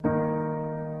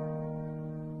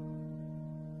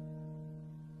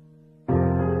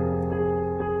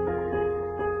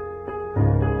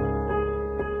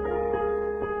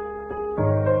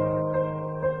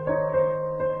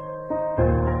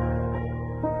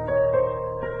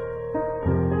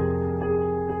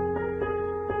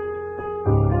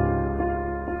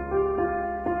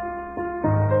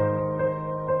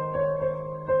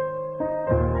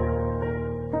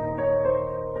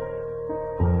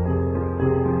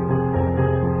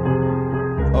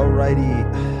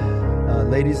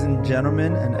Ladies and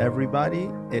gentlemen and everybody,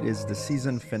 it is the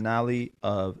season finale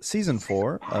of season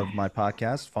 4 of my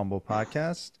podcast,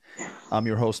 Phumblepodcast. I'm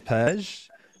your host, Pej.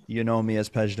 You know me as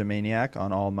Pej the Maniac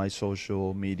on all my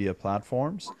social media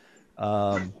platforms.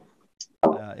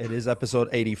 It is episode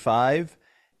 85,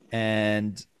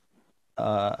 and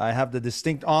I have the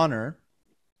distinct honor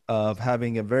of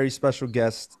having a very special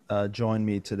guest join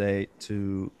me today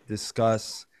to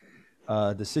discuss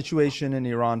the situation in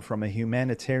Iran from a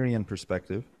humanitarian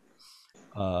perspective.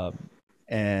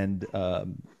 And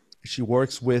she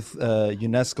works with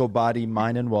UNESCO body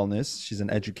Mind and Wellness. She's an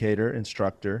educator,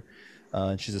 instructor.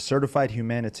 She's a certified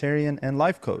humanitarian and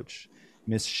life coach,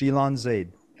 Miss Shilan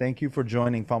Zade. Thank you for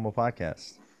joining Fumble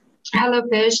Podcast. Hello,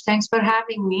 Pish. Thanks for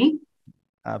having me.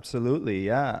 Absolutely,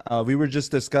 yeah. We were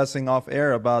just discussing off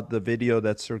air about the video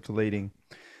that's circulating,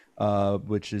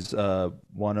 which is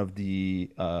one of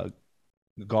the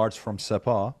guards from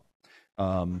Sepah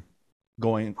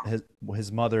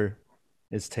his mother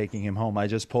is taking him home. I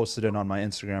just posted it on my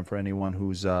Instagram for anyone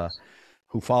who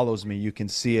follows me. You can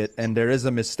see it, and there is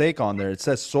a mistake on there. It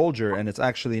says soldier, and it's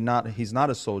actually not. He's not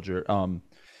a soldier.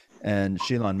 And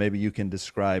Shilan, maybe you can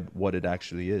describe what it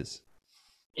actually is.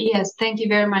 Yes, thank you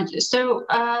very much. So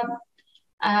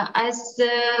as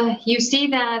you see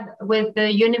that with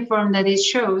the uniform that it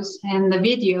shows in the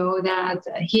video, that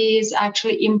he is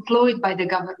actually employed by the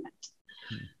government.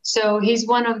 So he's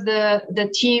one of the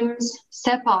teams,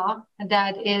 Sepah,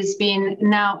 that is being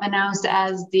now announced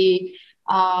as the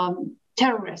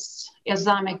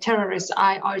Islamic terrorists,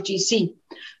 IRGC.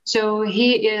 So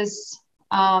he is,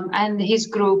 and his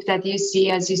group that you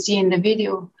see, as you see in the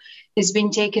video, is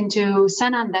being taken to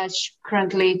Sanandaj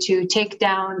currently to take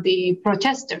down the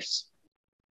protesters.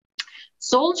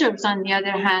 Soldiers, on the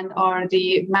other hand, are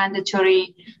the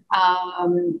mandatory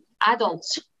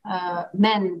adults,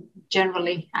 men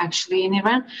generally, actually, in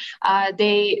Iran.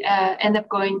 They end up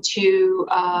going to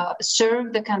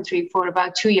serve the country for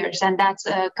about 2 years, and that's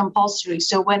compulsory.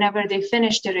 So whenever they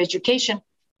finish their education,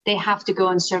 they have to go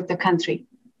and serve the country.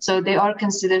 So they are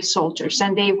considered soldiers,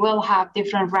 and they will have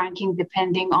different ranking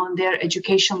depending on their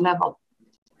education level.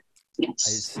 Yes.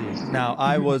 I see. Now,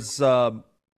 I was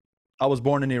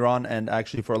born in Iran, and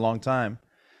actually for a long time,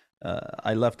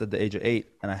 I left at the age of 8,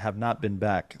 and I have not been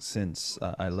back since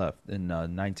I left in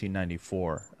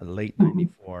 1994, late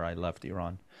 94. I left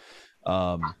Iran,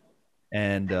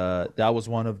 and that was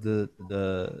one of the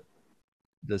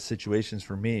situations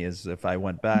for me. Is if I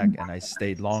went back and I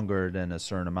stayed longer than a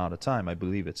certain amount of time, I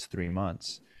believe it's 3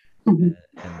 months, and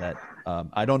that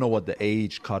I don't know what the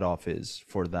age cutoff is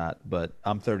for that, but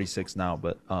I'm 36 now,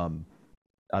 but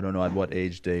I don't know at what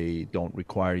age they don't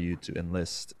require you to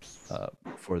enlist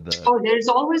for the. Oh, there's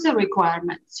always a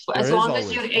requirement. As long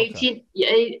as you're 18,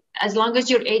 okay. As long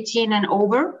as you're 18 and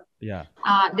over, yeah,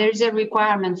 there's a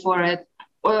requirement for it.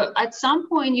 At some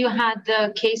point, you had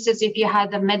the cases if you had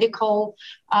the medical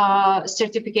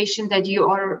certification that you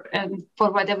are, for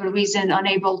whatever reason,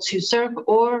 unable to serve,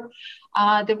 or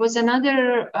there was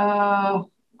another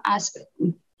aspect.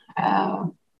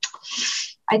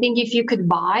 I think if you could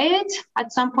buy it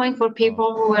at some point for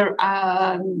people who were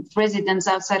residents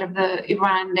outside of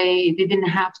Iran, they didn't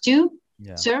have to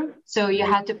serve. So you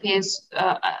had to pay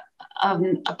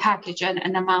a package,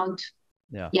 an amount.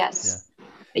 Yeah. Yes.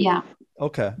 Yeah.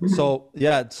 Okay. So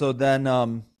if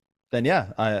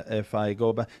I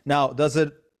go back now,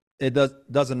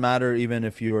 doesn't matter even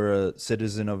if you're a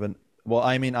citizen of an. Well,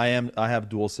 I mean, I have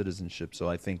dual citizenship, so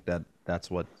I think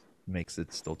that's what makes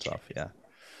it still tough. Yeah.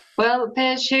 Well,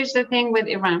 Pej, here's the thing with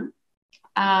Iran.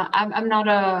 I'm not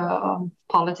a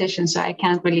politician, so I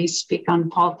can't really speak on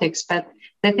politics. But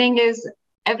the thing is,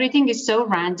 everything is so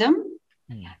random.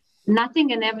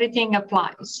 Nothing and everything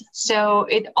applies. So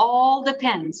it all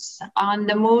depends on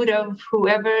the mood of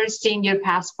whoever's seeing your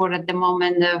passport at the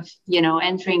moment of,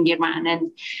 entering Iran.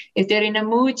 And if they're in a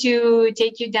mood to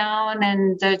take you down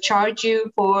and charge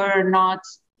you for not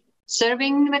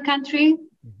serving the country,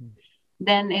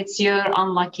 then it's your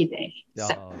unlucky day.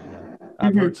 So.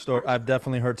 I've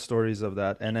definitely heard stories of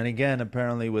that. And then again,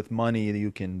 apparently with money,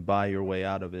 you can buy your way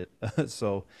out of it.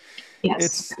 So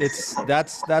yes.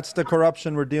 That's the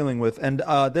corruption we're dealing with. And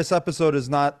this episode is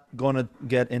not going to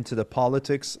get into the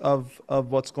politics of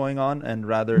what's going on, and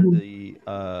rather the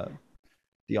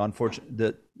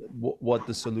unfortunate, what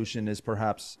the solution is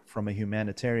perhaps from a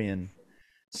humanitarian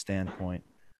standpoint.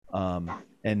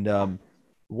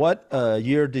 What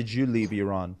year did you leave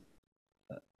Iran?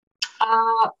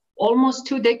 Almost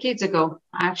 2 decades ago,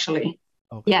 actually.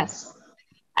 Okay. Yes.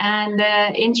 And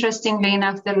interestingly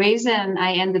enough, the reason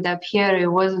I ended up here, it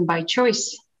wasn't by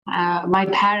choice. My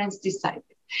parents decided.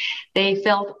 They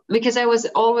felt, because I was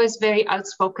always very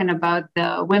outspoken about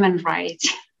the women's rights.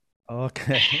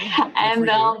 Okay. Good for And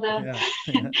you. all the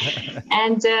Yeah.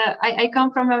 and I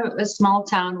come from a small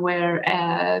town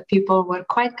where people were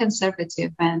quite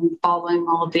conservative and following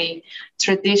all the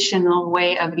traditional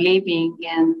way of living,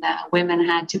 and women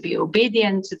had to be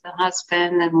obedient to the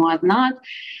husband and whatnot.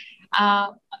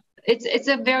 Uh, it's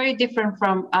a very different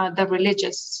from the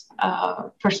religious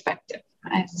perspective.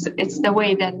 It's the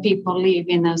way that people live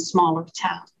in a smaller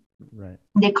town. Right.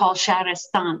 They call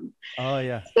Sharistan. Oh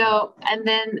yeah. So, and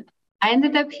then I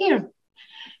ended up here.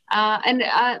 And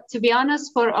to be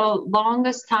honest, for a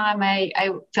longest time,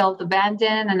 I felt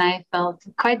abandoned and I felt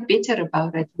quite bitter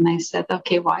about it. And I said,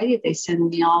 okay, why did they send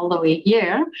me all the way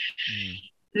here? Mm.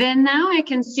 Then now I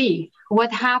can see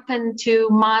what happened to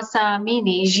Masa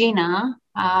Amini, Gina,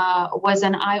 was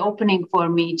an eye-opening for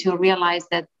me to realize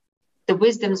that the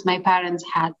wisdoms my parents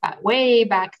had way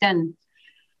back then,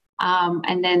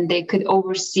 and then they could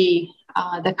oversee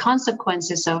the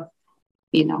consequences of,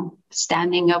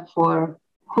 standing up for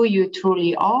who you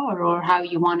truly are or how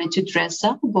you wanted to dress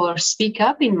up or speak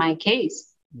up, in my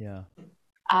case, Yeah.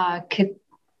 could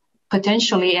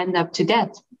potentially end up to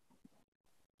death.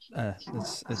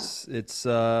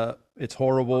 It's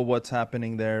horrible what's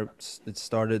happening there. It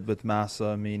started with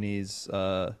Masa Amini's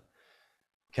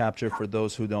capture. For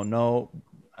those who don't know,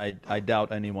 I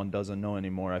doubt anyone doesn't know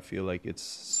anymore. I feel like it's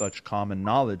such common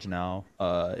knowledge now.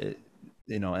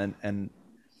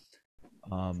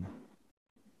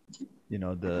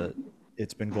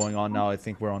 It's been going on now. I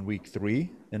think we're on week 3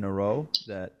 in a row.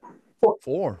 That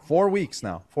 4 weeks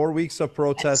now. 4 weeks of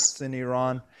protests in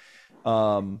Iran.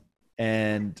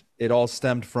 And it all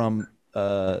stemmed from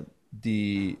I'm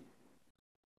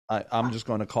just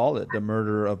going to call it the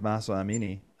murder of Masa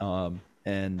Amini,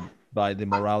 and by the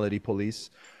morality police.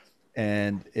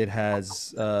 And it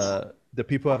has the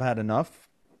people have had enough.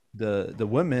 The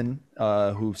women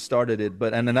who started it,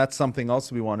 and then that's something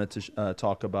else we wanted to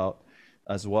talk about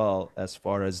as well, as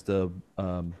far as the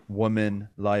woman,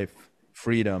 life,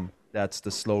 freedom. That's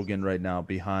the slogan right now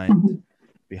behind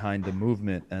the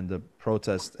movement and the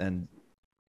protest, and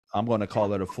I'm going to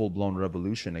call it a full-blown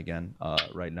revolution again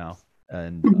right now.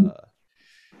 And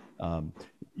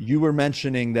you were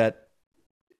mentioning that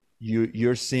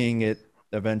you're seeing it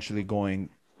eventually going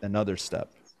another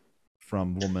step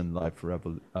from woman, life,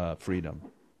 freedom.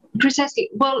 Precisely.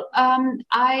 Well,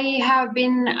 I have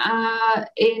been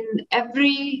in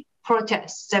every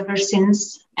protest ever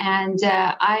since, and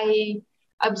I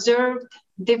observed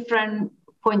different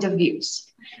point of views.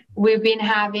 We've been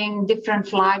having different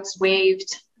flags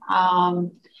waved.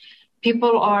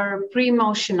 People are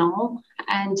pre-emotional,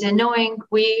 and knowing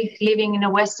we living in a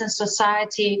Western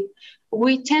society,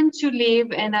 we tend to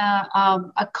live in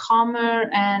a calmer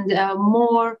and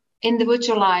more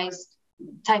individualized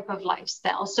type of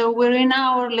lifestyle. So we're in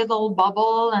our little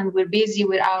bubble and we're busy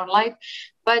with our life,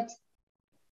 but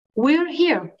we're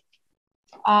here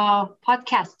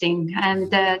podcasting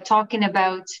and talking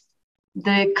about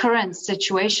the current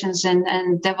situations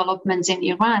and developments in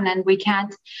Iran, and we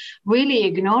can't really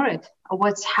ignore it.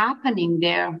 What's happening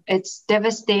there, it's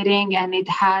devastating, and it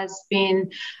has been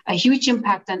a huge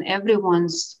impact on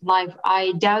everyone's life.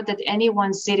 I doubt that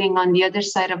anyone sitting on the other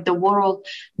side of the world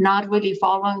not really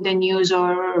following the news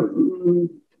or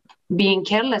being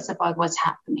careless about what's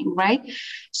happening, right?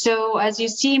 So as you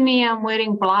see me, I'm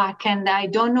wearing black, and I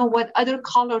don't know what other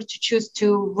color to choose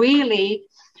to really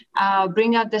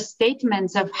bring out the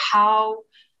statements of how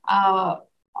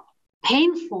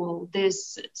painful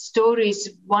these stories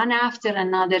one after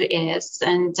another is.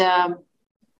 And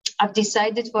I've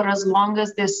decided for as long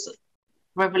as this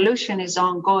revolution is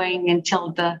ongoing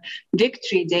until the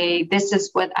victory day, this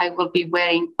is what I will be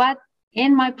wearing. But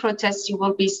in my protest, you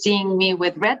will be seeing me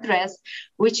with red dress,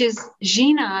 which is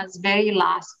Gina's very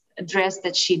last dress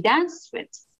that she danced with.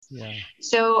 Yeah.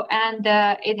 So, and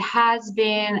it has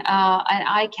been an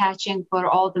eye-catching for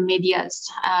all the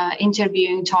medias,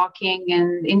 interviewing, talking,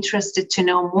 and interested to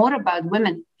know more about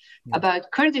women, about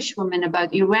Kurdish women,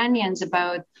 about Iranians,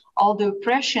 about all the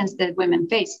oppressions that women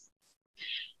face.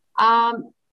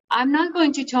 I'm not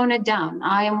going to tone it down.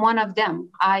 I am one of them.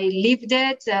 I lived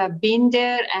it, been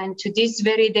there, and to this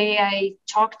very day I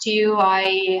talk to you,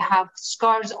 I have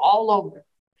scars all over.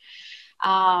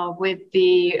 With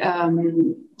the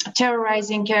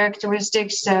terrorizing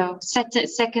characteristics of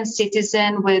second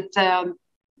citizen, with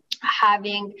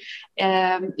having,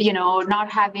 not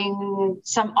having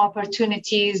some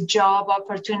opportunities, job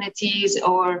opportunities,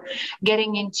 or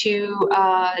getting into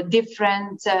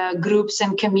different groups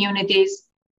and communities.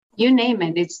 You name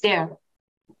it, it's there.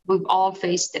 We've all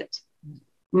faced it.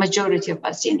 Majority of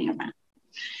us in Iran.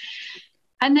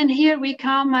 And then here we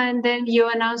come, and then you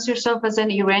announce yourself as an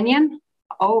Iranian.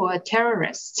 Oh, a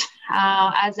terrorist.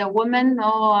 As a woman,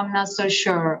 oh, I'm not so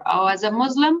sure. Oh, as a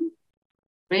Muslim,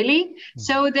 really?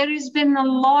 So there has been a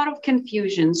lot of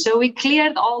confusion. So we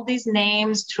cleared all these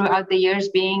names throughout the years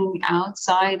being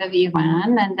outside of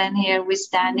Iran. And then here we're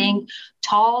standing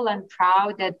tall and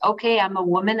proud that, okay, I'm a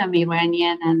woman, I'm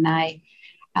Iranian, and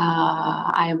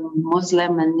I'm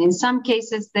Muslim. And in some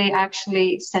cases, they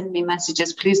actually send me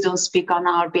messages, please don't speak on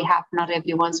our behalf. Not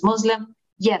everyone's Muslim.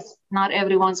 Yes, not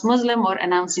everyone's Muslim or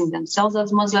announcing themselves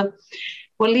as Muslim.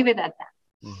 We'll leave it at that.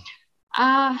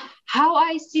 How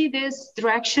I see this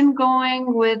direction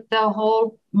going with the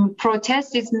whole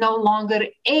protest is no longer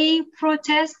a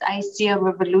protest. I see a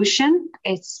revolution.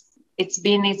 It's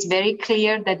very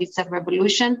clear that it's a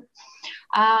revolution.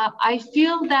 I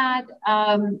feel that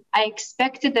I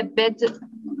expected a bit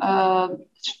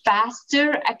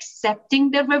faster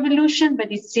accepting the revolution,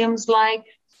 but it seems like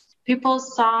people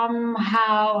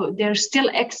somehow, they're still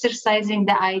exercising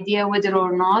the idea whether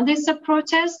or not it's a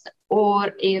protest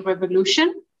or a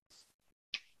revolution.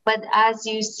 But as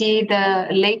you see, the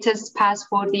latest past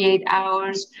 48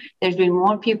 hours, there's been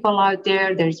more people out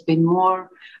there. There's been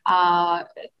more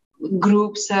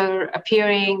groups are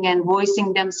appearing and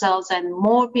voicing themselves, and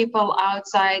more people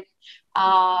outside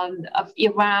of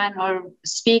Iran are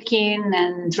speaking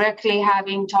and directly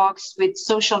having talks with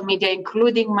social media,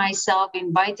 including myself,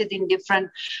 invited in different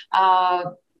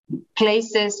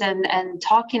places and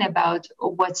talking about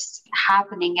what's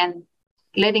happening and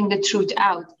letting the truth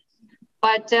out.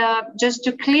 But just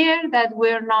to clear that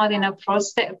we're not in a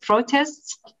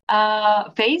protest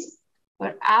phase,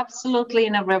 we're absolutely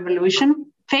in a revolution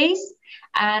phase.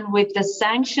 And with the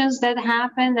sanctions that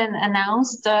happened and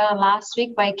announced last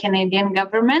week by Canadian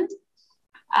government,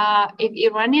 if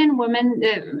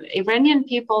Iranian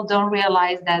people don't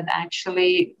realize that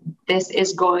actually this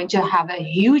is going to have a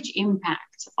huge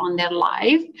impact on their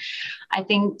life, I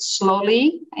think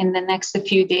slowly in the next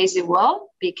few days it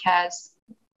will, because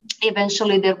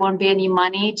eventually there won't be any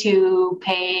money to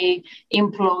pay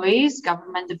employees,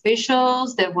 government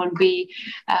officials. There won't be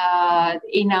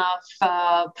enough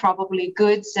probably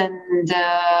goods and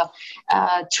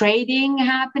trading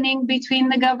happening between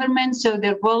the government. So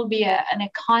there will be an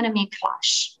economy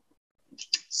clash.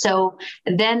 So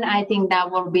then I think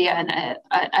that will be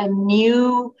a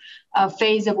new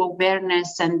phase of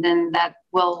awareness, and then that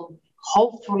will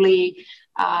hopefully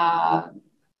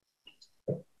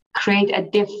create a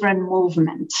different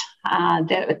movement.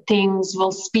 Things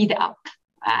will speed up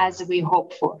as we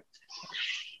hope for.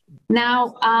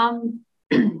 Now,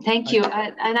 thank you.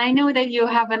 And I know that you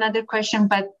have another question,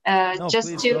 but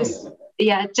just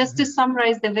to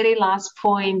summarize the very last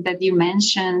point that you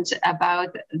mentioned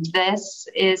about this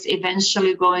is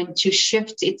eventually going to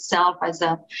shift itself as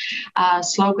a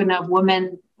slogan of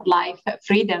women, life,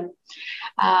 freedom.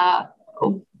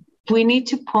 We need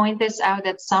to point this out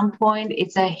at some point.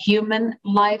 It's a human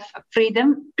life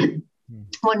freedom.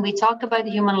 When we talk about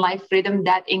human life freedom,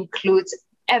 that includes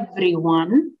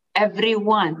everyone.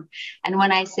 And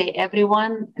when I say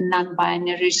everyone,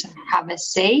 non-binaries have a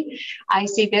say. I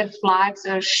see their flags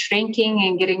are shrinking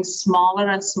and getting smaller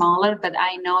and smaller, but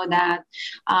I know that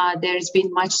there's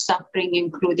been much suffering,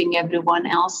 including everyone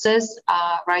else's,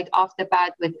 right off the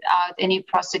bat without any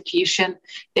prosecution.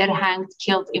 They're hanged,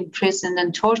 killed, imprisoned,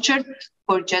 and tortured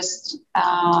for just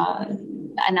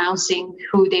announcing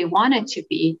who they wanted to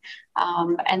be.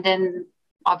 And then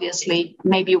obviously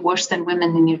maybe worse than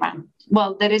women in Iran.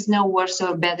 Well, there is no worse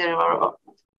or better or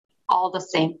all the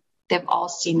same. They've all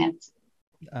seen it.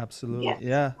 Absolutely. Yes.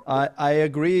 Yeah. I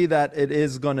agree that it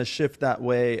is going to shift that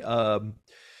way.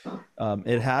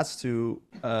 It has to.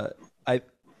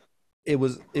 It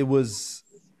was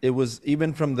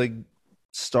even from the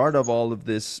start of all of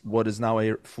this, what is now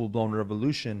a full-blown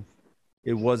revolution,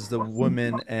 it was the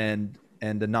women and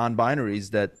the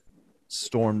non-binaries that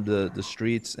stormed the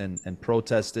streets and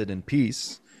protested in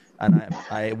peace. And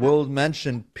I will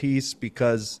mention peace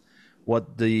because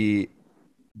what the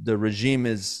regime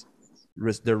is,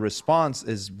 their response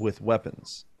is with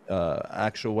weapons,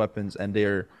 actual weapons, and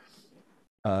they're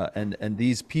and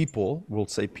these people, we'll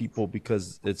say people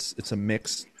because it's a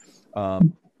mix,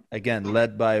 again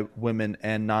led by women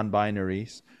and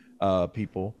non-binaries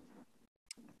people.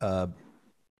 There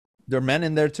are men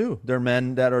in there too. There are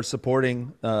men that are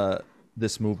supporting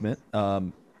this movement.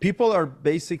 People are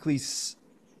basically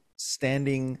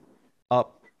standing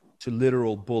up to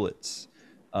literal bullets,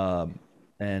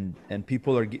 and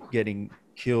people are getting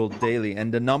killed daily,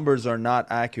 and the numbers are not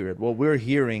accurate. What we're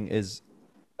hearing is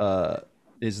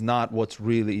not what's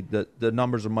really the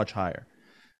numbers are much higher.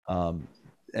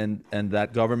 and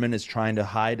that government is trying to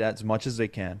hide as much as they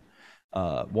can.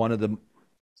 One of the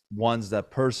ones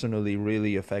that personally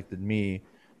really affected me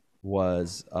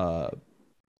was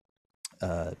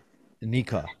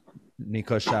Nika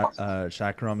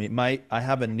Shakrami. I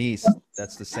have a niece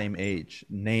that's the same age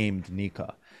named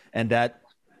Nika, and that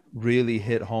really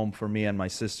hit home for me and my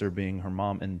sister being her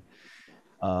mom. And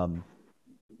um,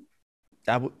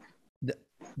 that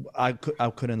I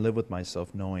couldn't live with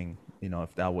myself knowing,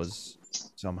 if that was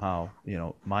somehow,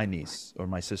 my niece or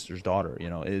my sister's daughter.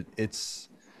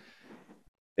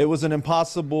 It was an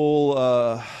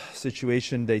impossible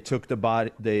situation. They took the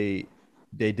body. They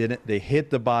hid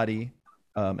the body,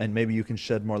 and maybe you can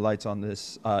shed more lights on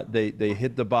this. They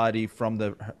hid the body from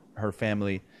her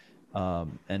family,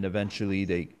 and eventually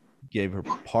they gave her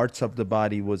parts of the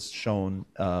body was shown,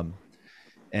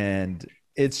 and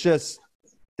it's just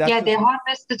they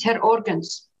harvested her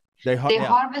organs. They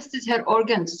harvested her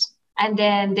organs, and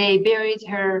then they buried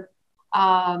her.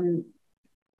 That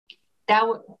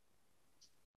was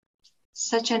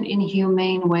such an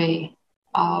inhumane way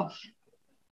of.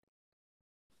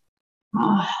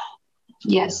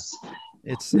 Yes.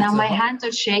 Now my hands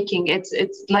are shaking. It's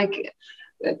like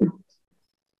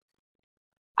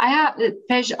I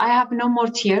have no more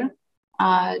tear.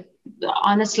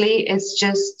 Honestly, it's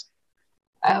just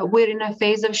we're in a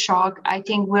phase of shock. I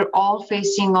think we're all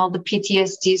facing all the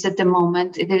PTSDs at the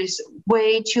moment. There is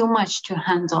way too much to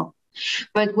handle,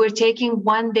 but we're taking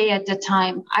one day at a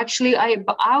time. Actually,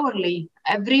 hourly,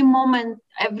 every moment,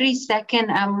 every second,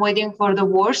 I'm waiting for the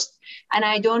worst. And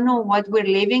I don't know what we're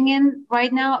living in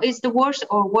right now is the worst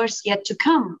or worse yet to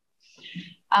come.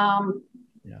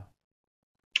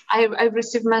 I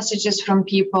received messages from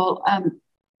people,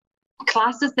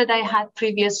 classes that I had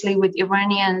previously with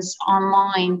Iranians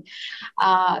online.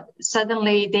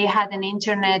 Suddenly they had an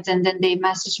internet, and then they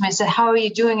messaged me and said, "How are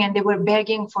you doing?" And they were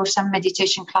begging for some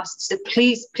meditation classes. Said,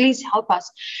 please help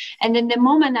us. And then the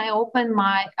moment I opened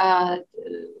my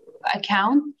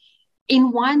account,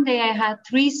 in one day I had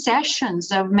 3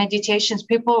 sessions of meditations,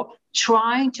 people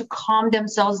trying to calm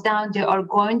themselves down. They are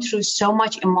going through so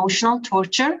much emotional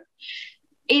torture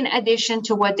in addition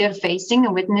to what they're facing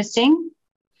and witnessing.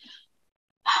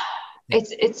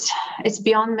 It's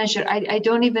beyond measure. I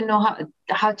don't even know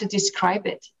how to describe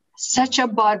it. Such a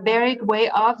barbaric way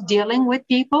of dealing with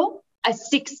people. A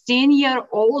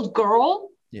 16-year-old girl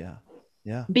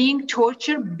being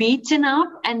tortured, beaten up,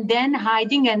 and then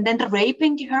hiding and then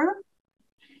raping her.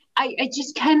 I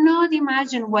just cannot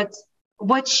imagine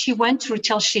what she went through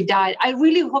till she died. I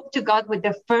really hope to God with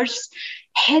the first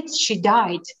hit she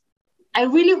died. I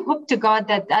really hope to God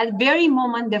that very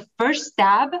moment, the first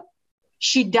stab,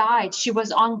 she died. She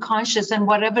was unconscious, and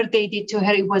whatever they did to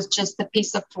her, it was just a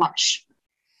piece of flesh.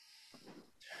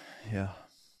 Yeah,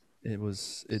 it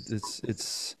was.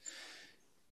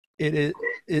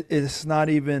 It's not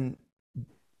even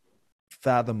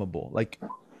fathomable. Like,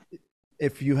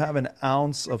 if you have an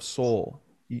ounce of soul,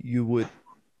 you would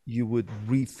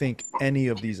rethink any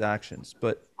of these actions.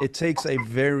 But it takes a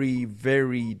very,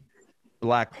 very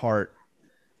black heart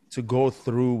to go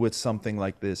through with something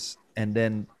like this, and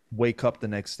then wake up the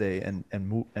next day and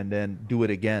move, and then do it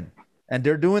again. And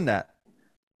they're doing that.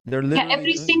 They're literally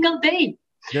every single day.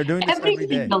 They're doing this every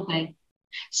single day.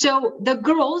 So the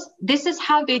girls, this is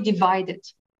how they divide it.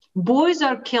 Boys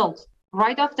are killed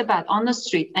right off the bat on the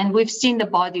street, and we've seen the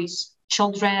bodies,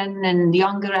 children and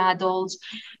younger adults.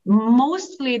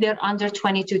 Mostly they're under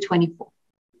 22, 24.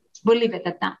 We'll leave it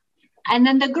at that. And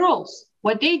then the girls,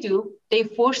 what they do, they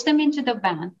force them into the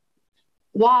van.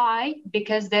 Why?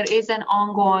 Because there is an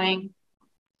ongoing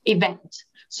event.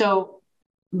 So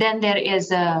then there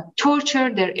is a torture,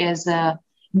 there is a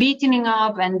beating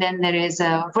up, and then there is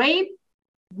a rape.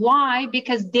 Why?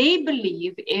 Because they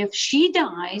believe if she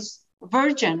dies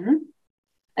virgin,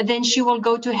 then she will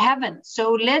go to heaven.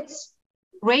 So let's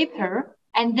rape her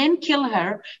and then kill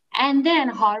her and then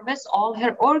harvest all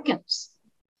her organs.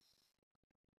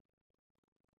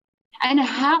 And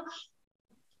how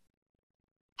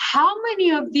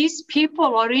many of these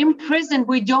people are in prison?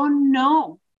 We don't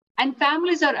know. And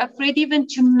families are afraid even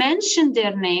to mention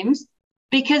their names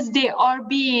because they are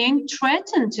being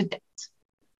threatened to death.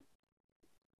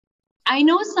 I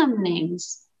know some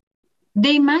names.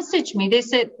 They messaged me. They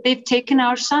said they've taken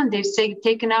our son. They've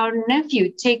taken our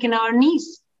nephew, taken our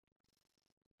niece.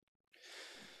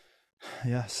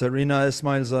 Yeah, Sarina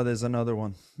Ismail Zade is another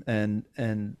one. And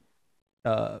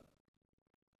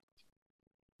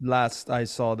last I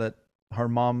saw that her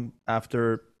mom,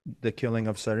 after the killing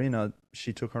of Sarina,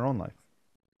 she took her own life.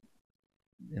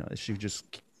 She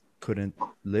just couldn't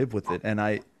live with it. And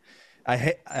I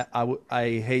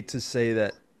hate to say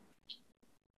that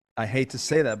I hate to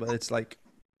say that, but it's like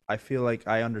I feel like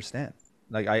I understand.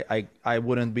 Like I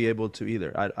wouldn't be able to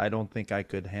either. I don't think I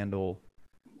could handle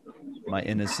my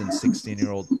innocent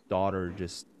 16-year-old daughter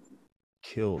just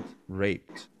killed,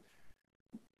 raped,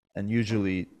 and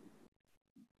usually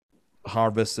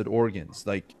harvested organs.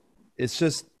 Like it's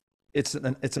just it's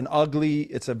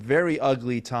a very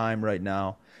ugly time right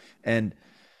now. And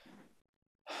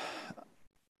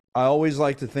I always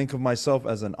like to think of myself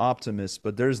as an optimist,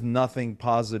 but there's nothing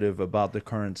positive about the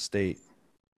current state.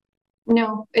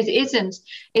 No, it isn't.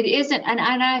 It isn't. And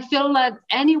I feel that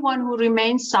anyone who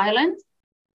remains silent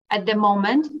at the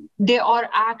moment, they are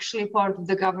actually part of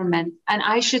the government. And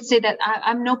I should say that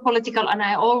I'm no political, and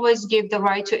I always give the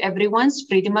right to everyone's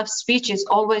freedom of speech has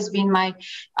always been my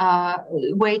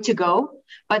way to go.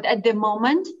 But at the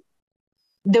moment,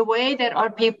 the way that our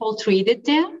people treated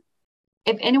there,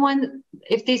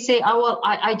 if they say, oh, well,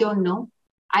 I don't know,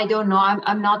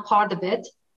 I'm not part of it.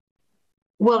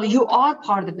 Well, you are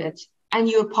part of it, and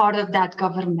you're part of that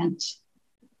government.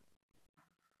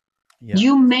 Yeah.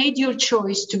 You made your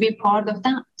choice to be part of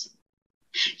that.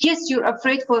 Yes, you're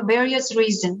afraid for various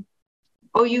reasons,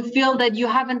 or you feel that you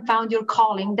haven't found your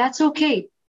calling. That's okay.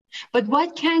 But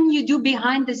what can you do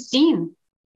behind the scene?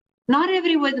 Not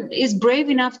everyone is brave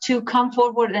enough to come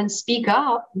forward and speak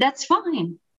up. That's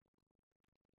fine.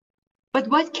 But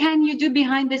what can you do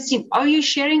behind the scene? Are you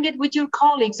sharing it with your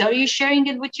colleagues? Are you sharing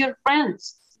it with your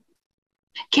friends?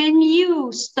 Can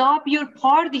you stop your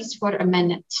parties for a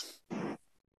minute?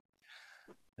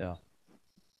 Yeah.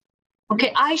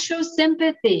 Okay, I show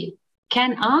sympathy.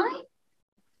 Can I?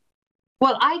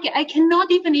 Well, I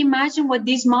cannot even imagine what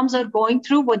these moms are going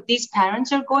through, what these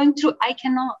parents are going through. I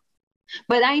cannot.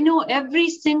 But I know every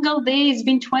single day, it's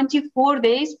been 24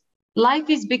 days, life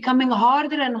is becoming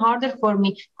harder and harder for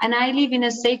me. And I live in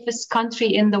the safest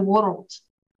country in the world.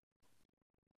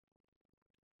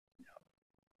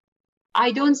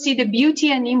 I don't see the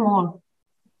beauty anymore.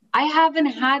 I haven't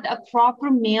had a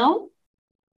proper meal.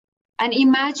 And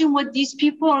imagine what these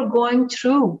people are going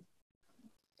through.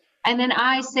 And then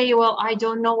I say, well, I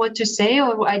don't know what to say,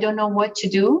 or I don't know what to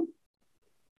do.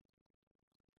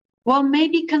 Well,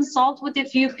 maybe consult with a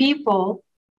few people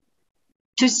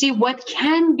to see what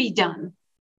can be done,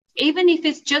 even if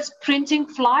it's just printing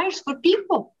flyers for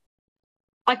people,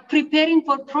 like preparing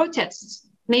for protests,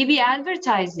 maybe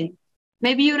advertising.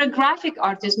 Maybe you're a graphic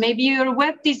artist, maybe you're a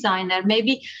web designer,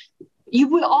 maybe you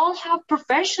will all have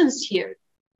professions here.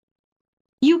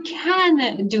 You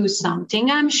can do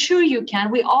something. I'm sure you can.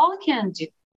 We all can do.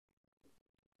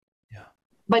 Yeah.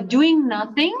 But doing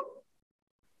nothing,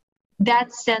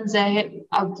 that sends a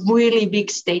really big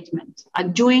statement.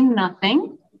 Doing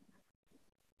nothing,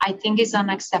 I think, is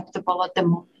unacceptable at the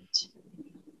moment.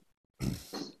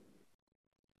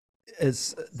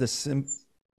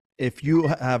 If you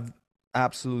have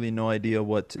absolutely no idea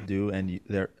what to do, and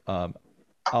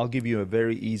I'll give you a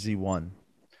very easy one.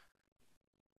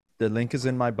 The link is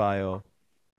in my bio.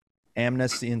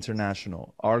 Amnesty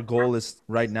International. Our goal is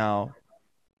right now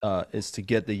is to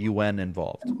get the UN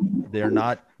involved. They're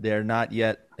not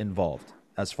yet involved,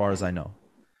 as far as I know.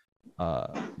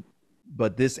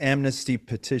 But this amnesty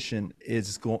petition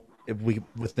is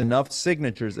with enough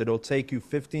signatures, it'll take you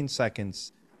 15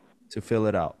 seconds to fill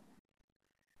it out.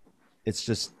 It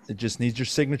just needs your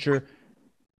signature.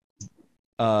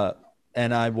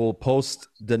 And I will post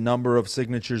the number of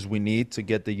signatures we need to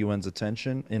get the UN's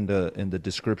attention in the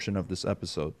description of this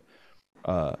episode.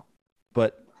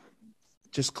 But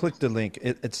just click the link.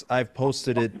 I've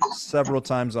posted it several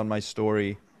times on my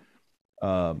story,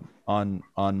 on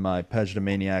my Pej the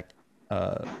Maniac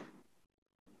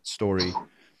story.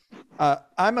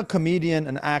 I'm a comedian,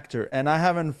 an actor, and I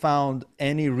haven't found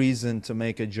any reason to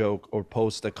make a joke or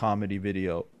post a comedy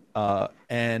video.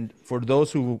 And for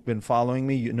those who've been following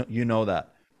me, you know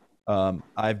that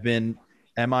I've been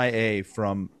MIA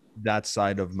from that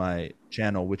side of my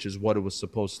channel, which is what it was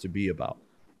supposed to be about.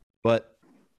 But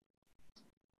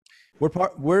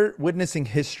we're witnessing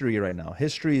history right now.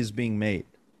 History is being made.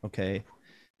 Okay,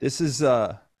 this is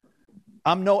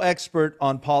I'm no expert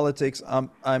on politics.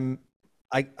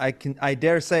 I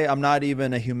dare say I'm not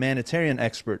even a humanitarian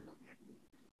expert.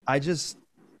 I just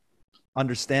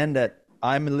understand that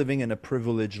I'm living in a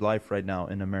privileged life right now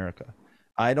in America.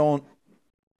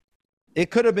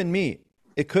 It could have been me.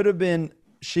 It could have been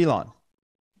Shilan.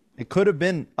 It could have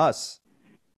been us.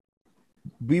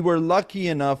 We were lucky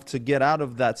enough to get out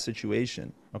of that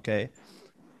situation, okay?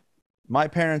 My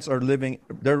parents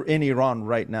they're in Iran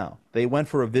right now. They went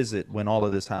for a visit when all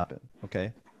of this happened,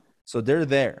 okay? So they're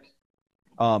there.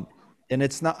 And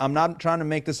I'm not trying to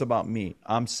make this about me.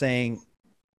 I'm saying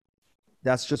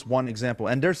That's just one example.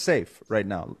 And they're safe right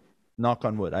now, knock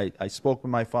on wood. I spoke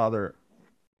with my father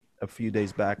a few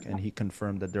days back, and he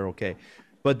confirmed that they're okay.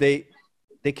 But they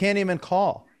can't even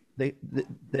call. The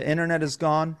internet is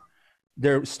gone.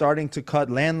 They're starting to cut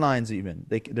landlines even.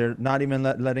 They're not even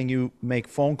letting you make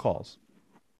phone calls.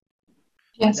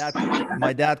 Yes.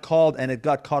 My dad called, and it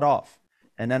got cut off.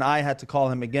 And then I had to call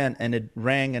him again, and it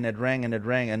rang, and it rang, and it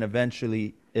rang, and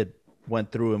eventually it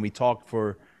went through, and we talked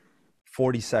for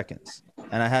 40 seconds.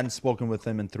 And I hadn't spoken with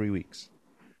him in 3 weeks.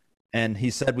 And he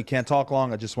said, we can't talk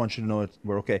long. I just want you to know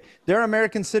we're okay. They're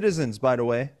American citizens, by the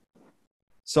way.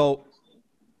 So,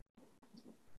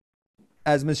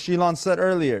 as Ms. Shilan said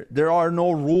earlier, there are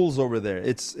no rules over there.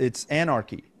 It's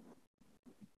anarchy.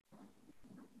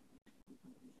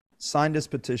 Sign this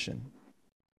petition.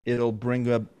 It'll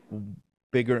bring up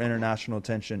bigger international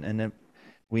attention. And then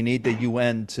we need the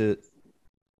UN to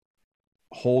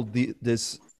hold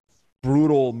this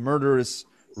brutal, murderous,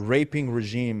 raping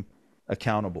regime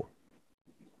accountable.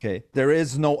 Okay, there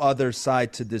is no other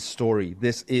side to this story.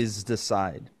 This is the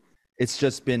side. It's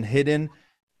just been hidden,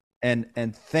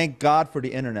 and thank God for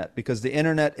the internet, because the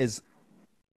internet is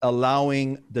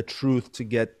allowing the truth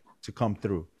to come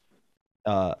through.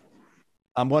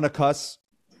 I'm gonna cuss.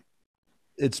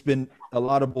 It's been a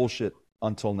lot of bullshit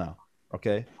until now.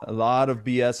 Okay, a lot of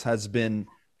BS has been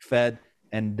fed,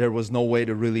 and there was no way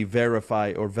to really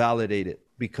verify or validate it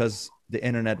because the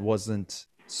internet wasn't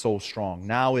so strong.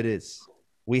 Now it is.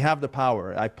 We have the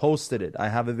power. I posted it. I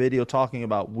have a video talking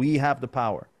about we have the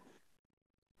power.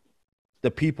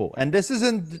 The people. And this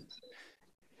isn't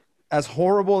as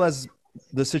horrible as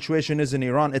the situation is in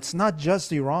Iran. It's not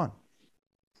just Iran.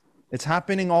 It's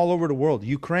happening all over the world.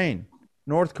 Ukraine,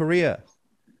 North Korea.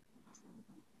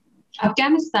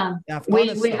 Afghanistan.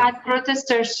 We had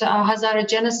protesters, Hazara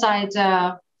genocide,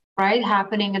 right,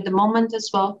 happening at the moment as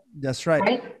well. That's right.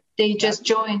 Right? They just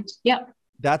joined. Yeah.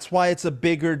 That's why it's a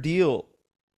bigger deal.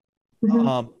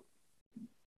 Mm-hmm.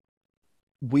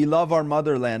 We love our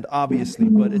motherland, obviously,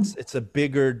 but it's a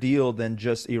bigger deal than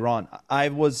just Iran. I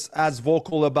was as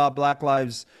vocal about Black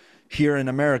lives here in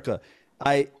America.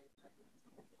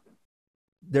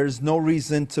 There's no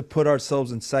reason to put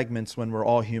ourselves in segments when we're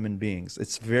all human beings.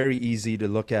 It's very easy to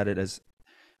look at it as,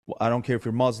 I don't care if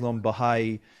you're Muslim,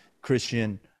 Baha'i,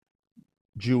 Christian,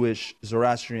 Jewish,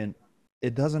 Zoroastrian,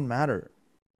 it doesn't matter.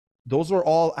 Those are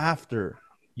all after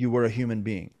you were a human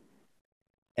being.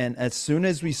 And as soon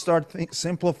as we start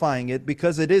simplifying it,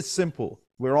 because it is simple,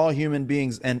 we're all human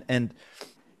beings, and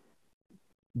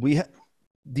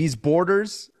these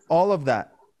borders, all of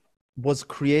that was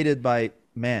created by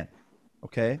man.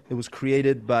 Okay, it was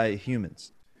created by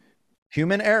humans.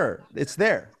 Human error, it's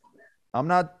there. I'm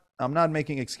not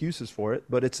making excuses for it,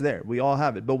 but it's there. We all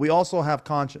have it, but we also have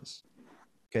conscience.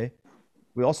 Okay,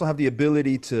 we also have the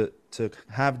ability to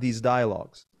have these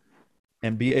dialogues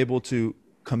and be able to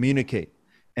communicate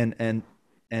and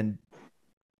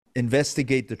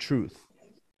investigate the truth.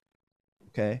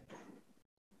 Okay,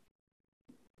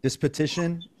 this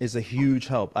petition is a huge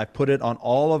help. I put it on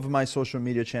all of my social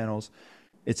media channels.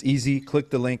 It's easy. Click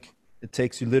the link. It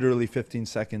takes you literally 15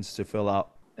 seconds to fill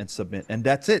out and submit, and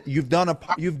that's it. You've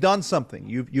done something.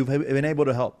 You've been able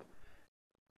to help.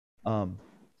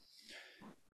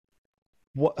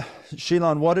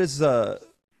 Shilan,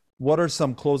 what are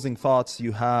some closing thoughts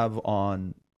you have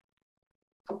on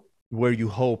where you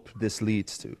hope this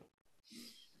leads to?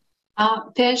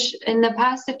 Fish, in the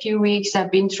past few weeks,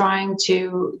 I've been trying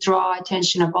to draw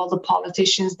attention of all the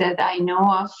politicians that I know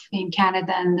of in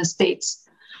Canada and the States.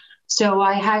 So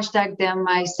I hashtagged them.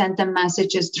 I sent them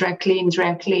messages directly,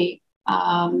 indirectly.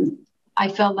 I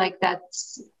felt like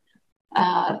that's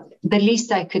the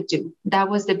least I could do. That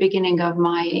was the beginning of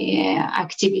my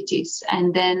activities.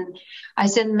 And then I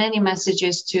sent many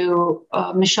messages to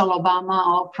Michelle Obama,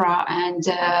 Oprah,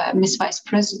 and Miss Vice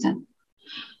President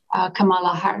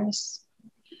Kamala Harris.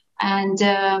 And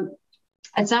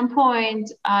at some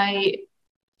point, I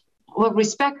was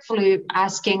respectfully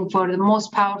asking for the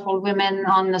most powerful women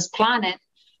on this planet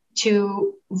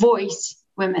to voice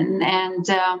women. And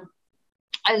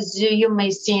as you may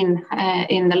have seen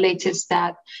in the latest,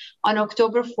 that on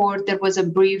October 4th, there was a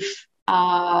brief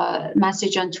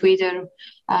message on Twitter.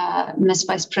 Ms.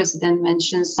 Vice President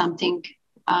mentioned something.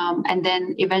 And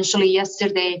then eventually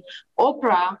yesterday,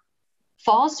 Oprah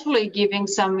falsely giving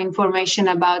some information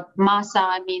about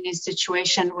Masa Amini's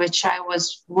situation, which I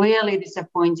was really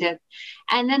disappointed.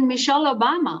 And then Michelle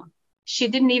Obama, she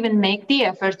didn't even make the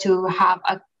effort to have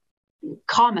a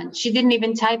comment. She didn't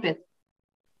even type it.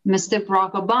 Mr.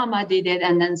 Barack Obama did it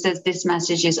and then says this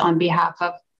message is on behalf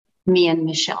of me and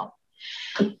Michelle.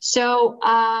 So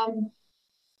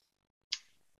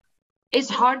It's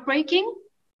heartbreaking.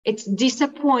 It's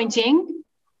disappointing.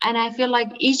 And I feel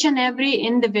like each and every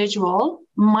individual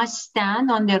must stand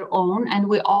on their own, and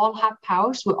we all have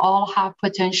powers, we all have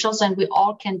potentials, and we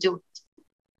all can do it.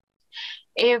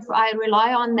 If I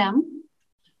rely on them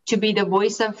to be the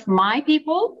voice of my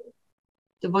people,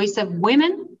 the voice of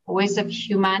women, voice of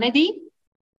humanity,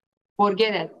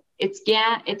 forget it.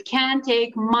 It can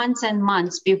take months and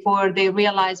months before they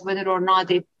realize whether or not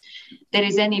there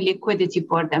is any liquidity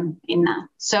for them in that.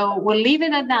 So we'll leave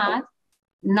it at that,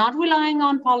 not relying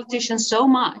on politicians so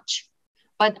much,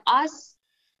 but us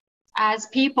as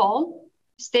people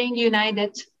staying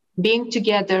united, being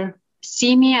together,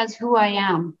 see me as who I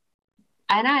am.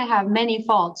 And I have many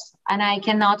faults, and I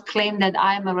cannot claim that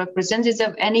I am a representative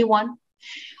of anyone.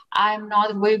 I'm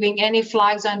not waving any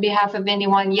flags on behalf of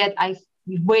anyone, yet I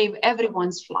wave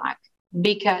everyone's flag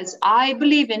because I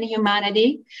believe in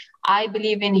humanity. I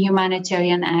believe in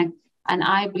humanitarian act, and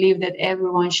I believe that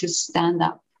everyone should stand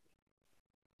up.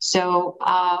 So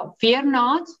fear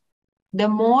not. The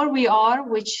more we are,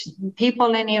 which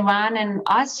people in Iran and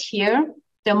us here,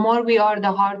 the more we are,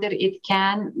 the harder it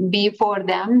can be for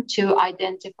them to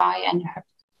identify and hurt.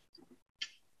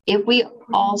 If we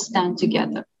all stand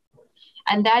together.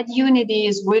 And that unity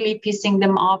is really pissing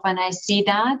them off, and I see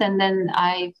that. And then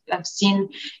I've seen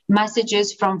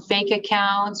messages from fake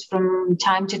accounts from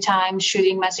time to time,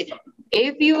 shooting messages.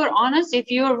 If you are honest, if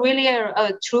you're really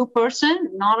a true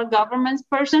person, not a government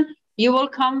person, you will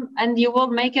come and you will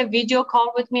make a video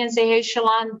call with me and say, hey,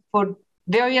 Shilan, for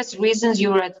various reasons,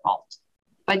 you're at fault.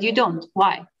 But you don't.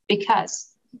 Why?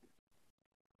 Because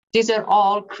these are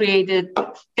all created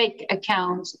fake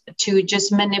accounts to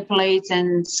just manipulate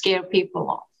and scare people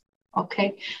off.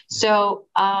 Okay, so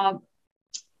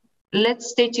let's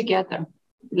stay together.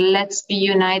 Let's be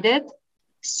united.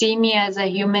 See me as a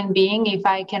human being. If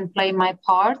I can play my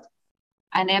part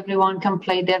and everyone can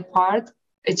play their part,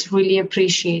 it's really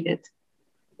appreciated.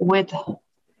 With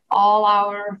all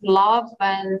our love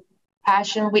and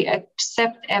passion, we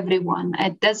accept everyone.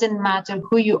 It doesn't matter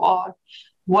who you are,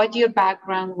 what your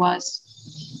background was.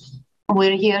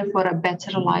 We're here for a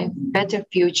better life, better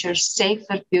future,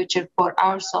 safer future for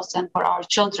ourselves and for our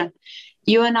children.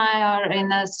 You and I are in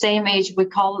the same age. We're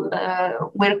called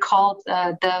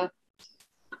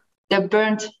the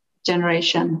burnt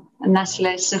generation,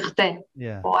 Nasle Sukhte.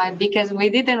 Yeah. Why? Because we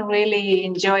didn't really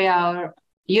enjoy our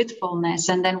youthfulness,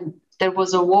 and then there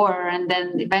was a war, and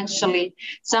then eventually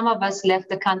some of us left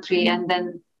the country, and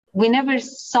then we never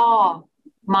saw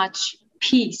much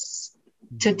peace.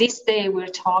 To this day, we're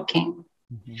talking.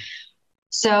 Mm-hmm.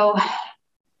 So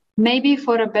maybe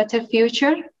for a better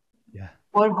future, yeah,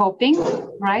 we're hoping,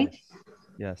 right?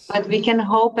 Yes. But we can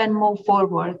hope and move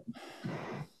forward.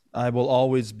 I will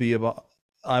always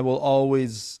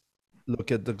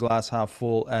look at the glass half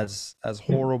full. As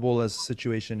horrible as the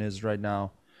situation is right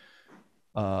now.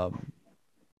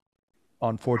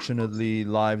 Unfortunately,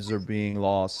 lives are being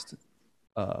lost.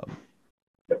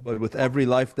 But with every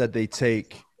life that they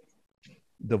take,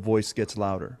 the voice gets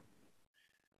louder.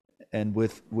 And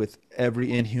with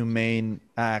every inhumane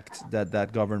act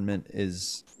that government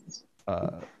is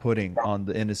putting on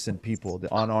the innocent people,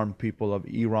 the unarmed people of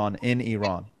Iran in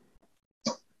Iran,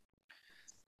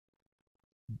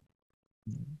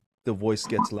 the voice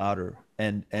gets louder.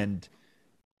 And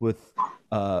with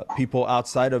people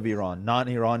outside of Iran,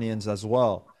 non-Iranians as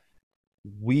well,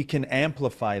 we can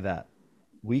amplify that.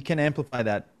 We can amplify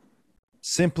that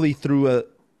simply through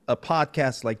a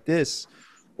podcast like this,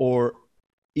 or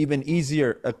even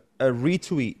easier, a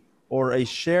retweet or a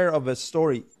share of a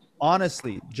story.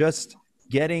 Honestly, just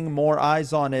getting more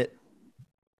eyes on it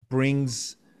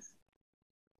brings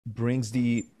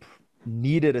the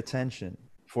needed attention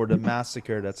for the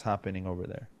massacre that's happening over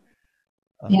there.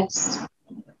 Yes.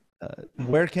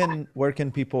 Where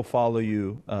can people follow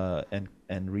you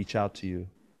and reach out to you?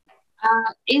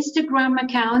 Instagram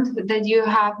account that you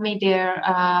have me there.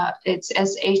 It's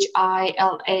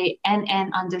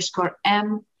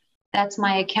SHILANN_M. That's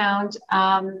my account.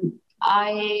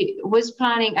 I was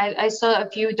planning. I saw a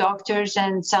few doctors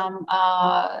and some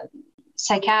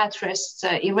psychiatrists,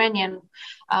 Iranian.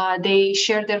 They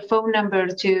shared their phone number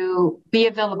to be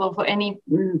available for any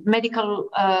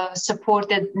medical support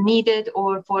that needed,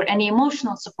 or for any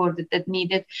emotional support that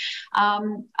needed.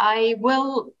 I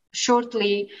will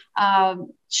shortly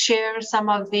share some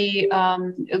of the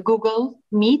Google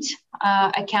Meet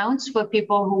accounts for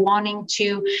people who wanting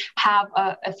to have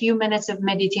a few minutes of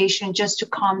meditation just to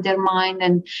calm their mind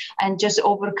and just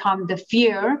overcome the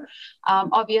fear.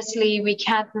 Obviously, we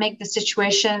can't make the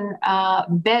situation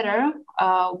better.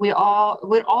 We're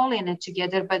all in it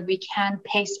together, but we can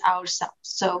pace ourselves.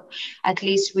 So at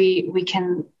least we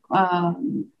can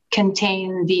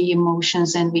contain the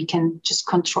emotions and we can just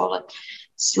control it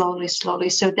slowly.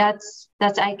 So that's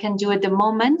I can do at the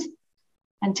moment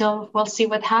until we'll see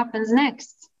what happens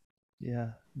next.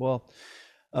 Yeah. Well,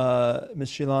 Ms.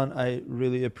 Shilan, I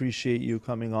really appreciate you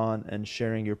coming on and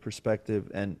sharing your perspective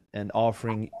and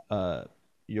offering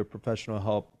your professional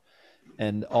help.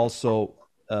 And also,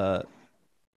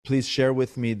 please share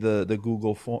with me the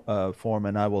Google form,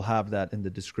 and I will have that in the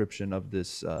description of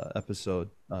this episode.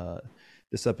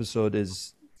 This episode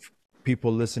is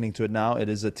people listening to it now. It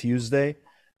is a Tuesday,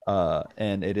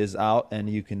 and it is out, and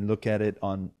you can look at it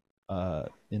on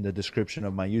in the description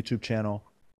of my YouTube channel.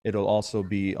 It'll also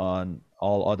be on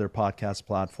all other podcast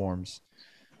platforms.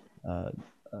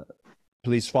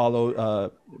 Please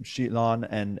follow Shilan,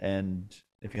 and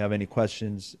if you have any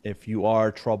questions, if you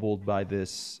are troubled by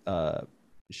this,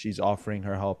 she's offering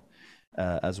her help,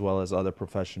 as well as other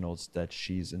professionals that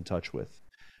she's in touch with.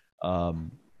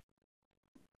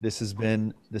 This has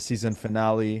been the season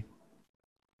finale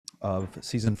of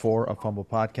season 4 of Humble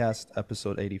Podcast,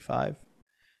 episode 85.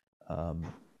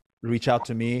 Reach out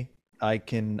to me. I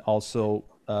can also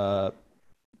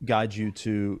guide you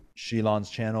to Shilan's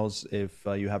channels if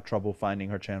you have trouble finding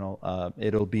her channel.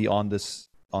 It'll be on the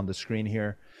screen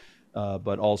here,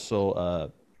 but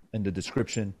also in the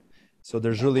description. So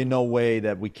there's really no way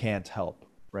that we can't help,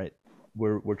 right?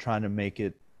 We're trying to make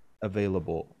it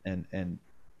available and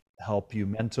help you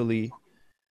mentally,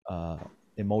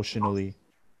 emotionally,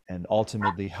 and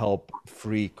ultimately help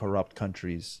free corrupt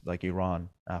countries like Iran,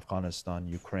 Afghanistan,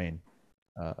 Ukraine,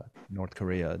 North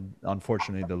Korea.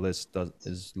 Unfortunately, the list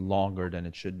is longer than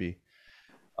it should be.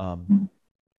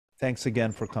 Thanks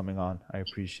again for coming on. I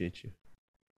appreciate you.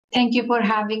 Thank you for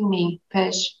having me,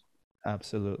 Pesh.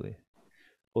 Absolutely.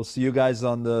 We'll see you guys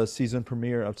on the season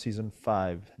premiere of season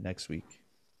 5 next week.